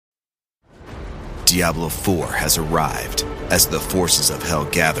Diablo 4 has arrived. As the forces of hell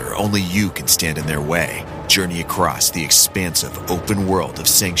gather, only you can stand in their way. Journey across the expansive open world of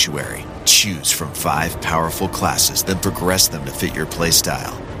Sanctuary. Choose from 5 powerful classes, then progress them to fit your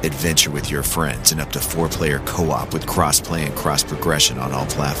playstyle. Adventure with your friends in up to 4-player co-op with cross-play and cross-progression on all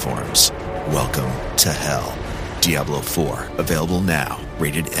platforms. Welcome to Hell. Diablo 4, available now.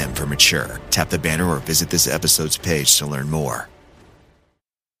 Rated M for mature. Tap the banner or visit this episode's page to learn more.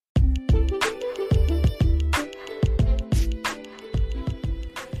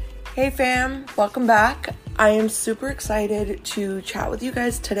 Hey fam, welcome back. I am super excited to chat with you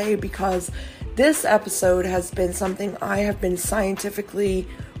guys today because this episode has been something I have been scientifically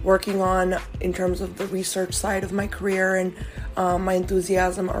working on in terms of the research side of my career and my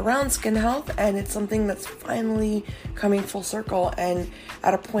enthusiasm around skin health, and it's something that's finally coming full circle and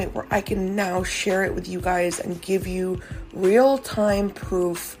at a point where I can now share it with you guys and give you real-time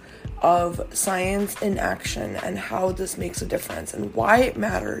proof of science in action and how this makes a difference and why it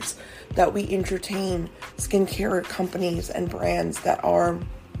matters that we entertain skincare companies and brands that are,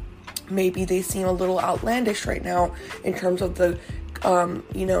 maybe they seem a little outlandish right now in terms of the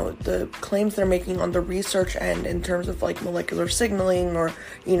the claims they're making on the research end in terms of like molecular signaling or,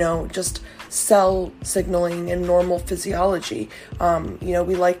 just cell signaling and normal physiology.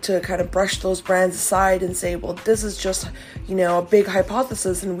 We like to kind of brush those brands aside and say, well, this is just, a big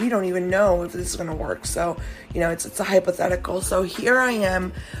hypothesis and we don't even know if this is going to work. So, it's a hypothetical. So here I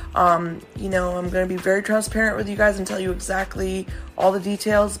am, I'm going to be very transparent with you guys and tell you exactly all the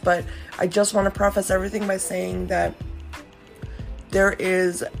details, but I just want to preface everything by saying that there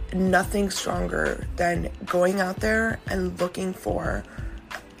is nothing stronger than going out there and looking for,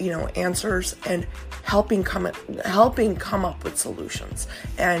 answers and helping come up with solutions.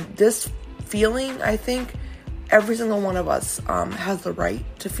 And this feeling, I think, every single one of us has the right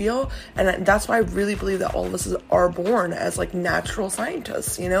to feel, and that's why I really believe that all of us are born as like natural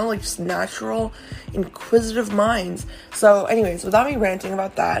scientists, just natural, inquisitive minds. So anyways, without me ranting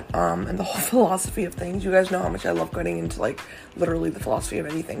about that and the whole philosophy of things, you guys know how much I love getting into like literally the philosophy of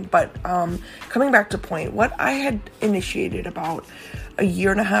anything, but coming back to point, what I had initiated about a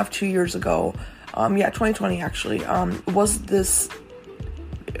year and a half, 2 years ago, 2020 actually, was this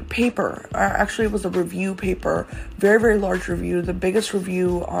paper. Actually, it was a review paper, very, very large review, the biggest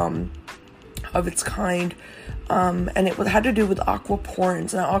review of its kind, and it had to do with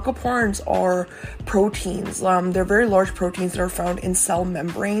aquaporins. Now, aquaporins are proteins. They're very large proteins that are found in cell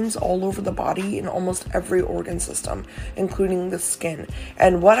membranes all over the body in almost every organ system, including the skin.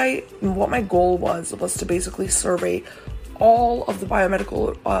 And what my goal was to basically survey all of the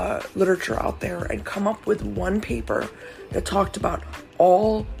biomedical literature out there and come up with one paper that talked about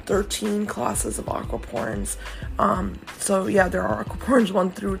all 13 classes of aquaporins. There are aquaporins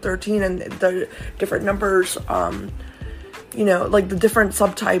 1 through 13, and the different numbers, like the different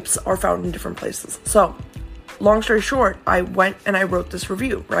subtypes are found in different places. So, long story short, I went and I wrote this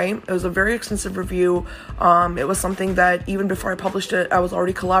review, right? It was a very extensive review. It was something that even before I published it, I was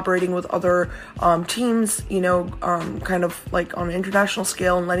already collaborating with other teams, kind of like on an international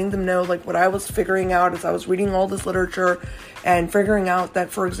scale, and letting them know like what I was figuring out as I was reading all this literature and figuring out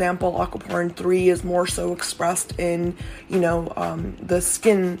that, for example, aquaporin 3 is more so expressed in, the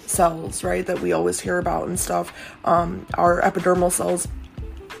skin cells, right, that we always hear about and stuff, our epidermal cells.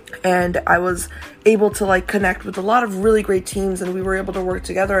 And I was able to like connect with a lot of really great teams, and we were able to work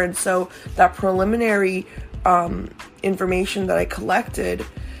together. And so that preliminary information that I collected,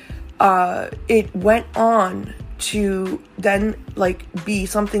 it went on to then like be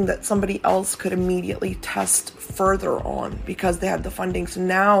something that somebody else could immediately test further on because they had the funding. So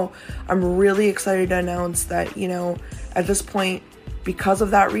now I'm really excited to announce that, at this point, because of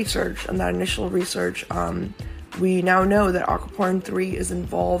that research and that initial research, we now know that aquaporin 3 is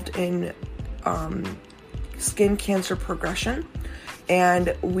involved in skin cancer progression.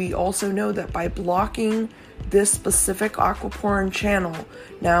 And we also know that by blocking this specific aquaporin channel,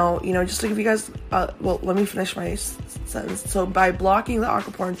 now, just to give you guys, let me finish my sentence. So by blocking the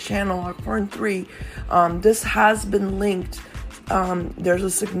aquaporin channel, aquaporin 3, this has been linked. There's a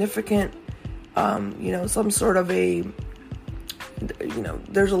significant, some sort of a,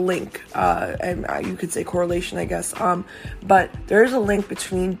 there's a link, and you could say correlation, I guess, but there's a link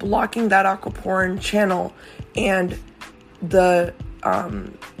between blocking that aquaporin channel and the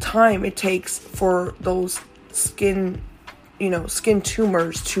time it takes for those skin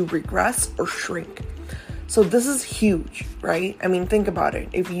tumors to regress or shrink. So this is huge, right? I mean, think about it.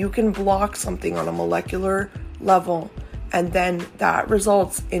 If you can block something on a molecular level, and then that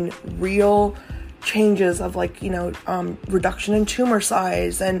results in real changes of like, reduction in tumor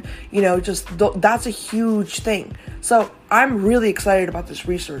size, and, that's a huge thing. So I'm really excited about this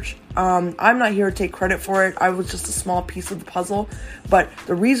research. I'm not here to take credit for it. I was just a small piece of the puzzle. But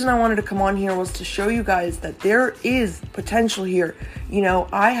the reason I wanted to come on here was to show you guys that there is potential here.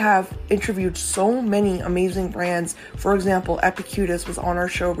 I have interviewed so many amazing brands. For example, Epicurus was on our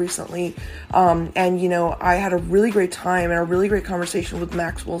show recently. And, I had a really great time and a really great conversation with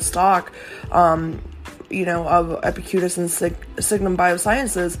Maxwell Stock, of Epicurus and Signum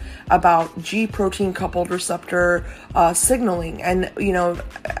Biosciences about G protein coupled receptor signaling. And,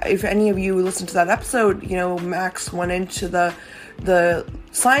 if any of you listen to that episode, Max went into the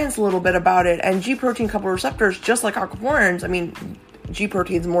science a little bit about it. And G protein coupled receptors, just like aquaporins, G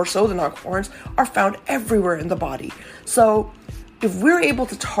proteins more so than aquaporins, are found everywhere in the body. So if we're able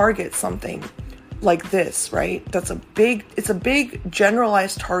to target something like this, right, it's a big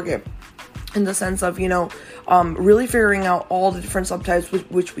generalized target, in the sense of, really figuring out all the different subtypes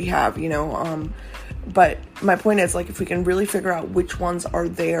which we have, but my point is, like, if we can really figure out which ones are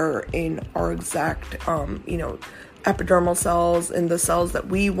there in our exact, epidermal cells and the cells that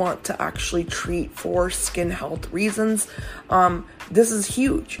we want to actually treat for skin health reasons, this is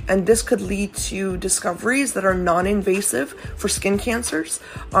huge, and this could lead to discoveries that are non-invasive for skin cancers.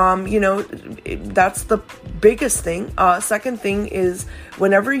 That's the biggest thing. Second thing is,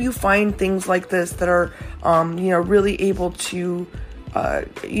 whenever you find things like this that are, really able to,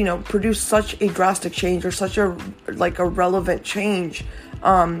 produce such a drastic change, or such a relevant change,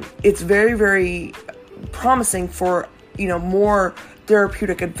 it's very, very promising for, more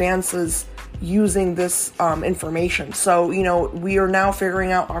therapeutic advances using this information. So, we are now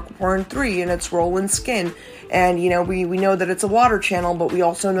figuring out aquaporin 3 and its role in skin. And, we know that it's a water channel, but we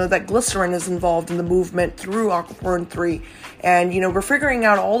also know that glycerin is involved in the movement through aquaporin 3. And, we're figuring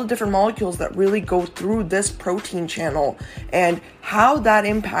out all the different molecules that really go through this protein channel and how that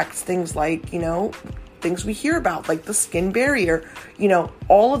impacts things like, things we hear about, like the skin barrier.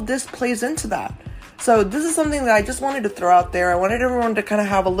 All of this plays into that. So this is something that I just wanted to throw out there. I wanted everyone to kind of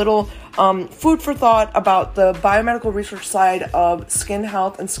have a little food for thought about the biomedical research side of skin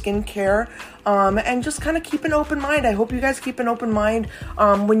health and skin care, and just kind of keep an open mind. I hope you guys keep an open mind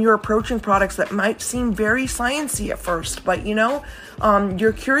when you're approaching products that might seem very sciencey at first, but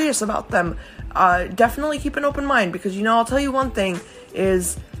you're curious about them. Definitely keep an open mind, because I'll tell you one thing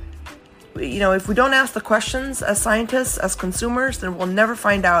is, if we don't ask the questions as scientists, as consumers, then we'll never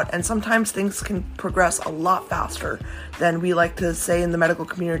find out. And sometimes things can progress a lot faster than we like to say in the medical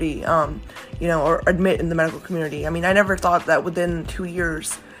community, or admit in the medical community. I never thought that within 2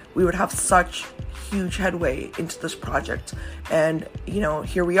 years we would have such huge headway into this project. And,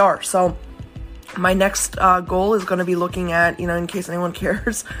 here we are. So my next goal is going to be looking at, in case anyone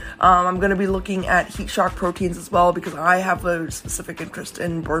cares, I'm going to be looking at heat shock proteins as well, because I have a specific interest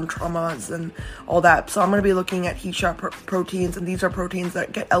in burn traumas and all that. So I'm going to be looking at heat shock proteins, and these are proteins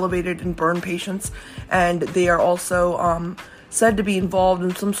that get elevated in burn patients, and they are also said to be involved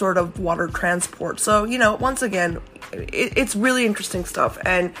in some sort of water transport. So, once again, it's really interesting stuff,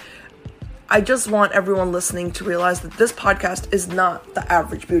 and I just want everyone listening to realize that this podcast is not the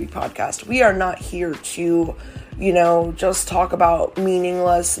average beauty podcast. We are not here to, just talk about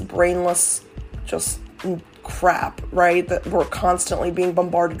meaningless, brainless, just crap, right? That we're constantly being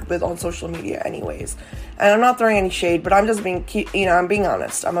bombarded with on social media anyways. And I'm not throwing any shade, but I'm just being, I'm being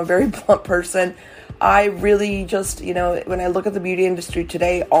honest. I'm a very blunt person. I really just, when I look at the beauty industry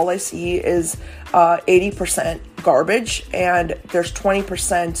today, all I see is 80% garbage, and there's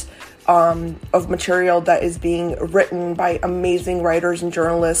 20% of material that is being written by amazing writers and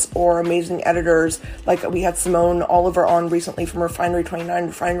journalists or amazing editors. Like we had Simone Oliver on recently from Refinery 29.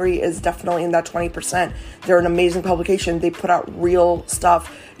 Refinery is definitely in that 20%. They're an amazing publication. They put out real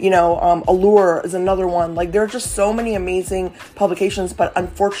stuff. Allure is another one. Like, there are just so many amazing publications, but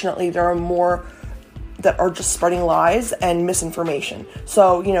unfortunately there are more that are just spreading lies and misinformation.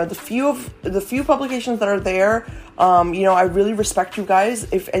 So, the few publications that are there, I really respect you guys.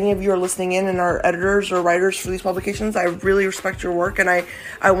 If any of you are listening in and are editors or writers for these publications, I really respect your work, and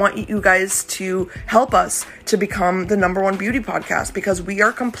I want you guys to help us to become the number one beauty podcast, because we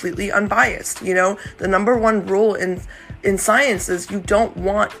are completely unbiased. The number one rule in science is you don't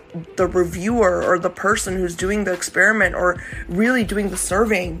want the reviewer or the person who's doing the experiment or really doing the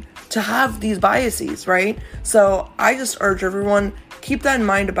surveying to have these biases, right? So I just urge everyone, keep that in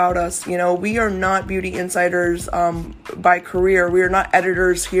mind about us. We are not beauty insiders by career. We are not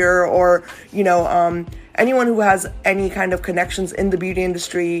editors here, or anyone who has any kind of connections in the beauty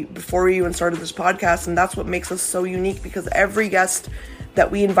industry before we even started this podcast. And that's what makes us so unique, because every guest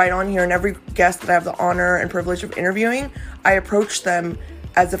that we invite on here and every guest that I have the honor and privilege of interviewing, I approach them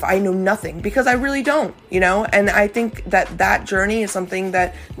as if I know nothing, because I really don't, and I think that journey is something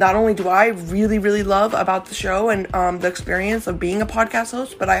that not only do I really, really love about the show and the experience of being a podcast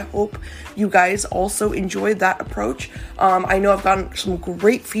host, but I hope you guys also enjoyed that approach. I know I've gotten some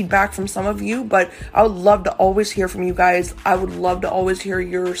great feedback from some of you, but I would love to always hear from you guys. I would love to always hear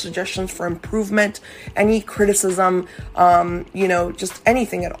your suggestions for improvement, any criticism, just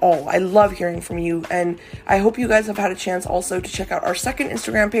anything at all. I love hearing from you, and I hope you guys have had a chance also to check out our second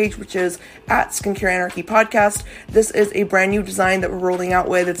Instagram page, which is at Skincare Anarchy Podcast. This is a brand new design that we're rolling out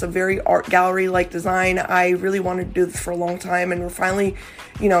with. It's a very art gallery like design. I really wanted to do this for a long time, and we're finally,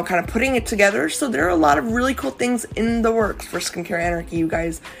 kind of putting it together. So there are a lot of really cool things in the works for Skincare Anarchy, you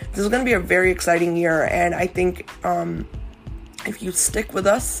guys. This is going to be a very exciting year, and I think if you stick with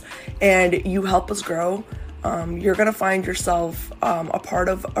us and you help us grow, you're going to find yourself a part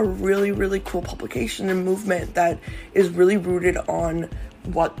of a really, really cool publication and movement that is really rooted on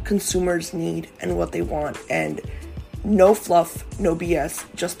what consumers need and what they want, and no fluff, no BS,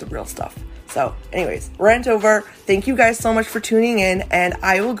 just the real stuff. So anyways, rant over. Thank you guys so much for tuning in, and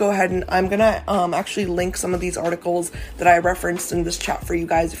I will go ahead and I'm gonna actually link some of these articles that I referenced in this chat for you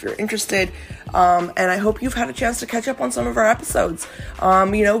guys if you're interested, and I hope you've had a chance to catch up on some of our episodes.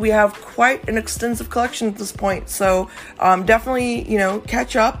 We have quite an extensive collection at this point, so definitely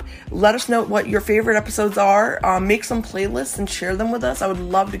catch up. Let us know what your favorite episodes are. Make some playlists and share them with us. I would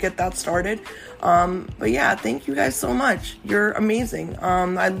love to get that started. But yeah, thank you guys so much. You're amazing.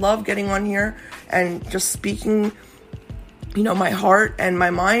 I love getting on here and just speaking, my heart and my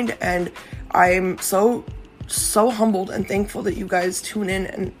mind. And I'm so humbled and thankful that you guys tune in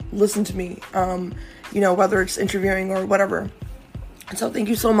and listen to me, whether it's interviewing or whatever. So thank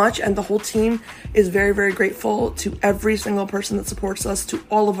you so much, and the whole team is very, very grateful to every single person that supports us, to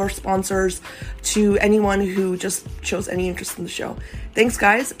all of our sponsors, to anyone who just shows any interest in the show. Thanks,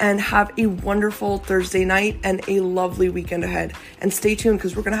 guys, and have a wonderful Thursday night and a lovely weekend ahead. And stay tuned,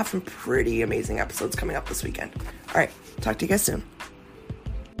 because we're going to have some pretty amazing episodes coming up this weekend. All right, talk to you guys soon.